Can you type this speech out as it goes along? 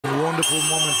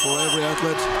wonderful moment for every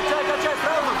athlete.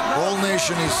 Whole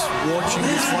nation is watching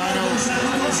this final.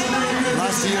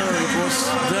 Last year it was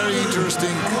very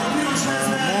interesting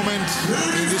moment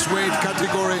in this weight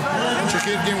category.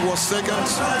 CHEKHIRKIN was second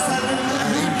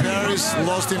in Paris,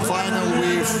 lost in final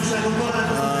with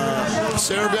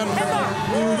Serbian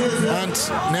and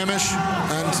Nemes,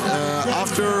 and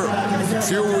after a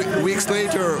few weeks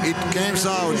later it came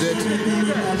out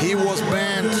that he was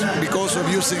banned because of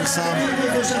using some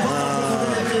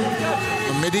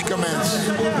medicaments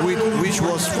which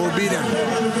was forbidden,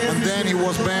 and then he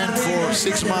was banned for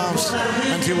 6 months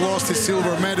and he lost his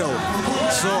silver medal.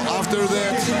 So after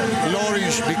that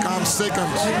LORINCZ becomes second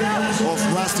of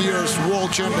last year's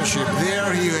World Championship.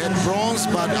 There he had bronze,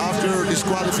 but after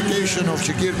disqualification of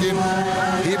CHEKHIRKIN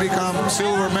he became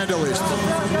silver medalist,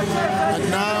 and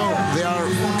now they are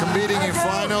competing in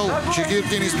final.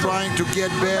 CHEKHIRKIN is trying to get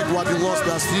back what he lost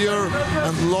last year,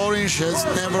 and LORINCZ has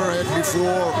never had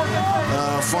before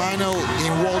final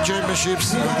in World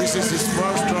Championships. This is his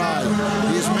first try.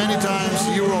 He is many times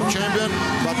Europe champion,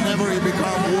 but never he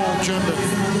became World champion.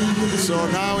 So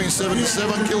now in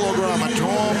 77 kilogram at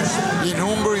home in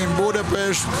Hungary, in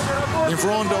Budapest, in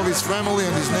front of his family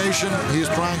and his nation, he is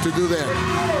trying to do that.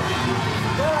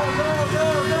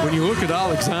 When you look at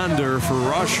Alexander for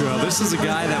Russia, this is a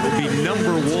guy that would be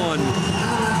 #1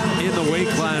 in the weight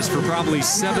class for probably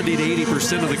 70 to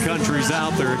 80% of the countries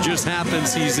out there. It just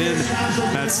happens he's in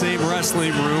that same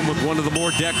wrestling room with one of the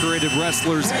more decorated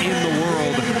wrestlers in the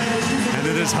world. And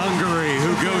it is Hungary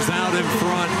who goes out in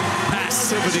front.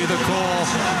 Passivity the call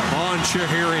on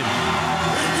CHEKHIRKIN.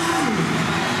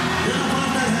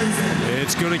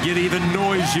 It's going to get even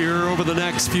noisier over the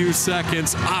next few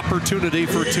seconds. Opportunity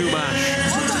for Tumash.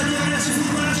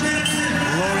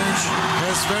 LORINCZ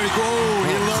has very good.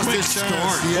 He lost his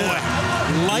chance.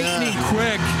 Yeah. Lightning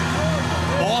quick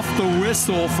off the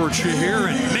whistle for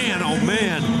CHEKHIRKIN. Man, oh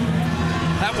man.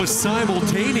 That was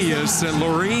simultaneous, and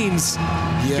LORINCZ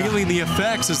feeling the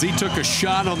effects as he took a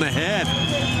shot on the head.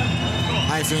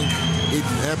 I think it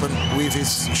happened with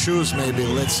his shoes, maybe.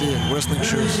 Let's see, wrestling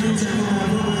shoes.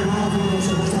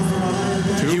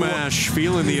 Tumash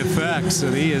feeling the effects,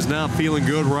 and he is now feeling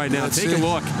good right now. Take a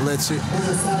look. Let's see.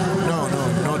 No,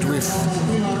 not with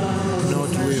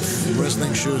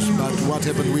wrestling shoes. But what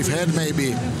happened with head,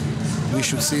 maybe. We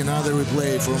should see another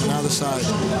replay from another side.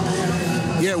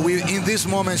 Yeah, in this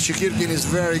moment, CHEKHIRKIN is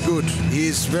very good. He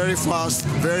is very fast,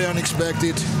 very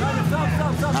unexpected.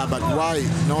 But why?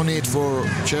 No need for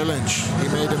challenge. He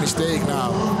made a mistake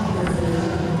now.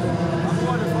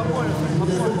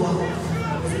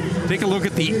 Take a look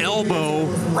at the elbow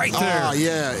right there.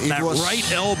 Yeah, that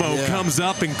right elbow comes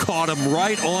up and caught him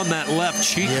right on that left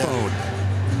cheekbone.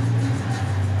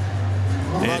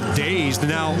 And dazed.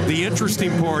 Now, the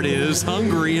interesting part is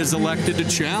Hungary is elected to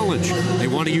challenge. They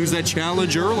want to use that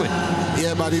challenge early.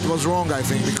 Yeah, but it was wrong, I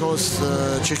think, because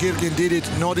CHEKHIRKIN did it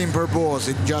not in purpose.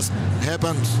 It just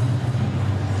happened.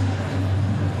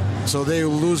 So they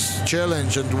will lose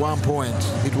challenge at 1 point.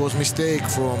 It was mistake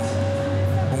from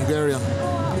Hungarian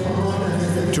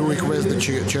to request the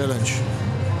challenge.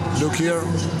 Look here.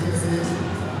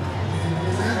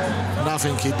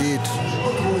 Nothing he did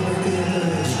in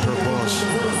purpose.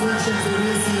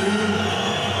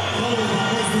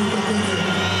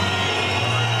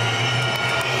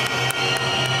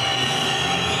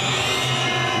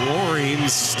 LORINCZ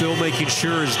still making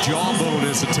sure his jawbone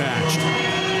is attached.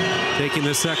 Taking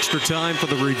this extra time for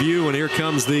the review, and here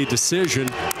comes the decision.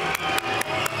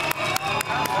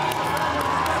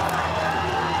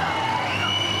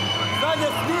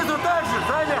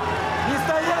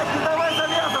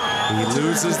 He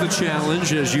loses the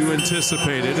challenge, as you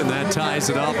anticipated, and that ties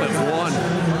it up at 1.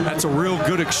 That's a real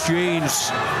good exchange.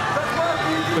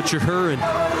 But CHEKHIRKIN.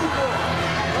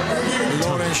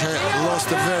 LORINCZ lost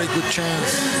a very good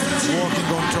chance walking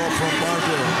on top from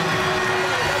Barber.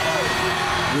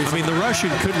 I mean, the Russian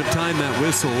couldn't have timed that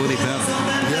whistle any better.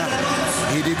 Yeah,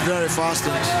 he did very fast,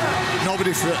 and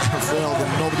nobody felt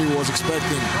and nobody was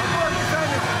expecting.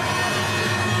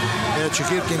 Yeah,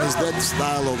 CHEKHIRKIN is that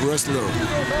style of wrestler.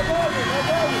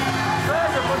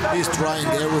 He's trying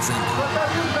everything.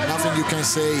 Nothing you can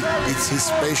say it's his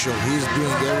special. He's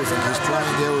doing everything. He's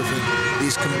trying everything.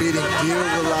 He's competing till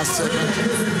the last second.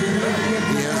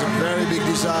 He has a very big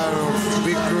desire of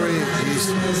victory. He's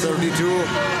 32.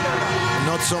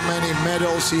 not so many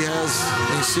medals he has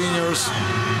in seniors.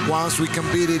 Once we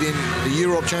competed in the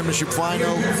Europe Championship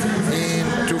final in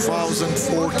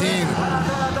 2014.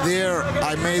 There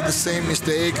I made the same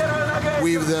mistake.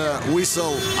 With the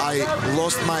whistle, I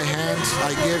lost my hand.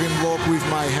 I gave him block with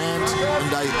my hand,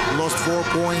 and I lost 4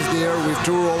 points there with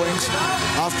 2 rollings.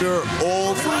 After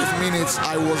all 5 minutes,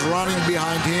 I was running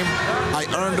behind him. I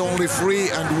earned only 3,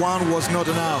 and 1 was not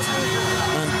enough.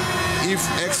 And if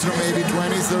extra maybe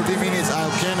 20-30 minutes,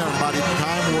 I'll can earn, but the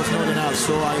time was not enough.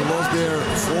 So I lost there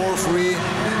 4-3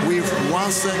 with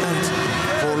 1 second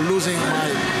for losing my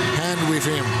hand with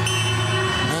him.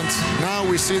 Now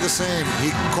we see the same.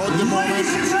 He caught the moment,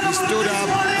 he stood up,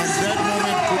 and that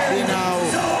moment could be now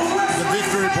the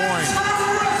victory point.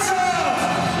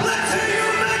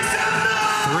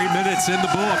 3 minutes in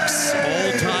the books,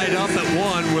 all tied up at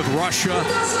 1 with Russia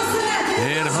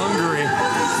and Hungary.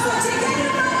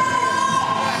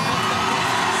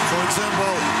 For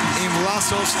example, in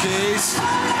Vlasov's case,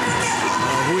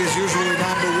 who is usually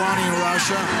 #1 in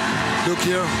Russia, look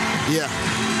here, yeah.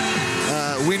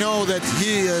 We know that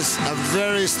he is a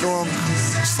very strong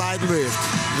side lift.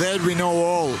 That we know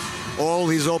all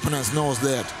his opponents knows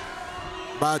that.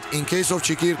 But in case of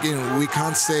CHEKHIRKIN, we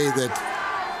can't say that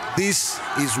this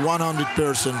is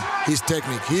 100% his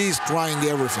technique. He is trying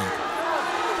everything.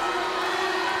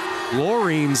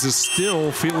 LORINCZ is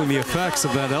still feeling the effects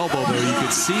of that elbow, though. You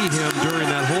could see him during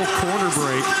that whole corner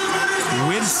break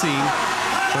wincing,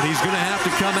 but he's going to have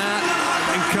to come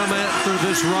after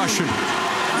this Russian.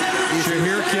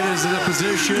 CHEKHIRKIN is in a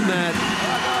position that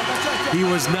he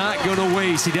was not going to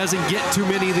waste. He doesn't get too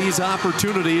many of these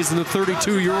opportunities, and the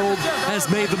 32-year-old has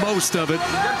made the most of it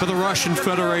for the Russian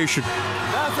Federation.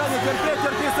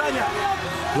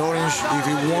 LORINCZ, if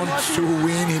he wants to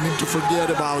win, he needs to forget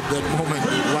about that moment,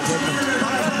 what happened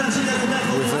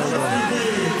with elbow.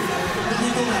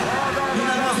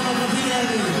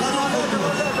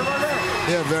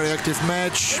 Yeah, very active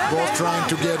match, both trying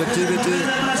to get activity.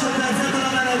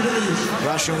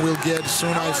 Russian will get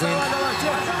soon, I think.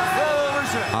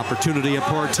 Opportunity at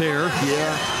parterre.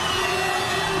 Yeah.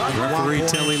 Referee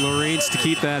telling LORINCZ to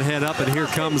keep that head up, and here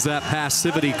comes that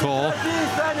passivity call.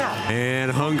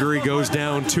 And Hungary goes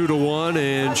down 2-1,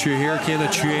 and CHEKHIRKIN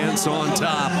a chance on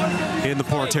top in the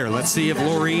parterre. Let's see if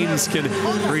LORINCZ can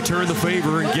return the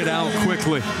favor and get out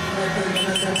quickly.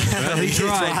 Well, he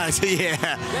tried.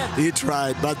 Yeah, he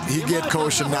tried, but he get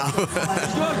caution now.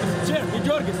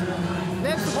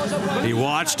 He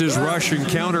watched his Russian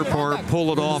counterpart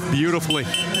pull it off beautifully.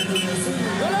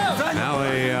 Now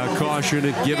a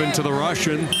caution given to the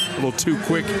Russian. A little too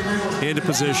quick into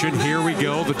position. Here we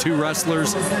go. The 2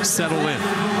 wrestlers settle in.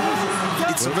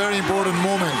 It's a very important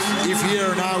moment. If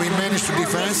here now he managed to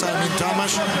defend, I mean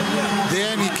Tomasz,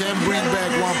 then he can bring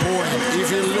back 1 point. If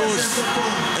he lose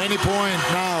any point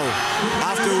now,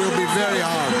 after will be very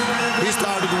hard. He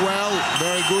started well,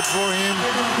 very good for him.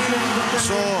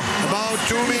 So about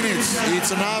 2 minutes,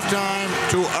 it's enough time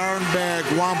to earn back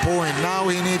 1 point. Now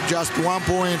he needs just 1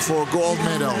 point for gold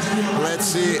medal. Let's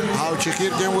see how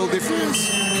CHEKHIRKIN will defend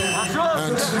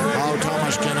and how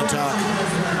Tomasz can attack.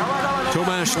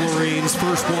 Tomasz LORINCZ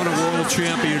first won a world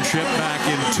championship back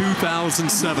in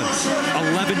 2007.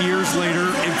 11 years later,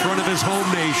 in front of his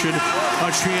home nation,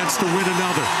 a chance to win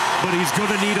another. But he's going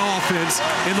to need offense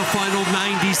in the final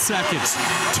 90 seconds.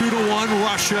 2-1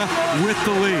 Russia with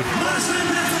the lead.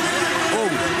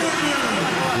 Oh.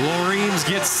 LORINCZ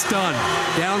gets stunned.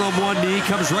 Down on 1 knee,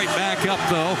 comes right back up,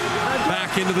 though.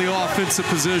 Back into the offensive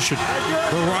position.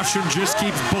 The Russian just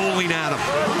keeps bowling at him.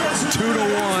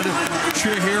 2-1,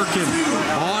 CHEKHIRKIN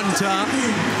on top.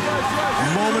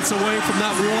 Moments away from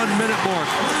that 1-minute mark.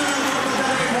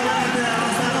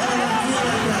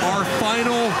 Our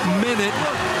final minute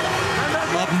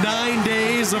of 9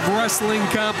 days of wrestling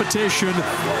competition,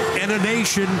 and a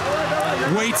nation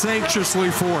waits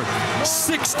anxiously for it.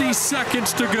 60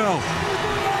 seconds to go.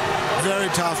 Very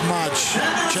tough match.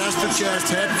 Chest to chest,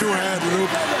 head to head. Look,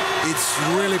 it's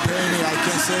really painful, I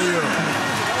can say you.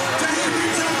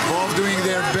 Both doing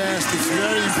their best. It's a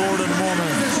very important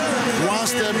moment. 1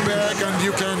 step back and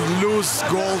you can lose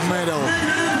gold medal.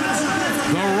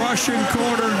 The Russian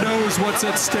corner knows what's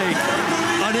at stake.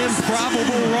 An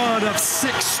improbable run of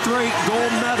 6 straight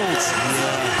gold medals.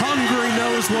 Hungary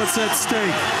knows what's at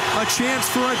stake. A chance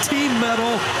for a team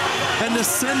medal, and to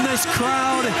send this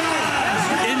crowd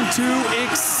into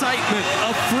excitement,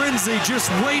 a frenzy just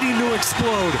waiting to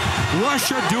explode.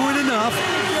 Russia doing enough.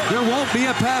 There won't be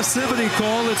a passivity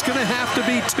call. It's going to have to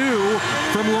be 2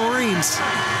 from LORINCZ.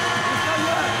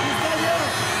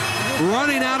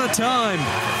 Running out of time,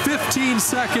 15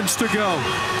 seconds to go.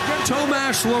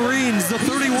 Tomasz LORINCZ, the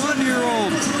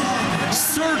 31-year-old,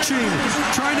 searching,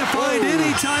 trying to find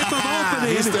any type of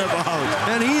opening. He stepped out.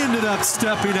 And he ended up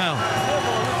stepping out.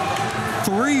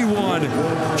 3-1,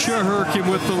 CHEKHIRKIN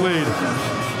with the lead.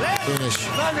 Finish.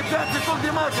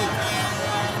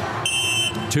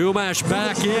 Tomasz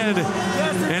back in,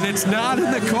 and it's not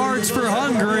in the cards for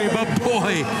Hungary, but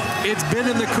boy, it's been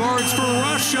in the cards for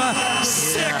Russia.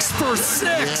 6 for 6.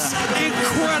 Yeah.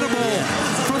 Incredible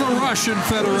for the Russian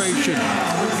Federation.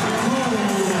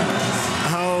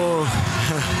 Oh,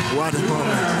 what a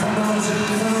moment.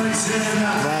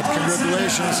 But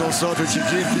congratulations also to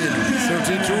CHEKHIRKIN,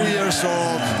 32 years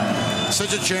old.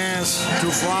 Such a chance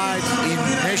to fight in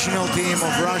national team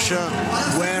of Russia,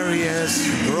 where he has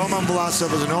Roman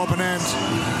Vlasov as an opponent,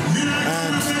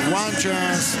 and one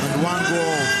chance and one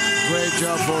goal. Great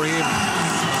job for him.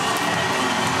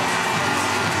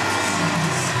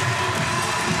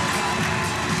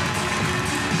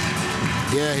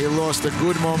 Yeah, he lost a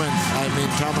good moment. I mean,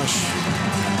 Tomasz.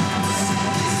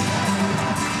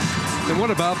 And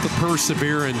what about the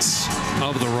perseverance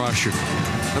of the Russian?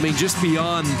 I mean, just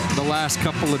beyond the last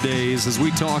couple of days, as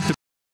we talked about.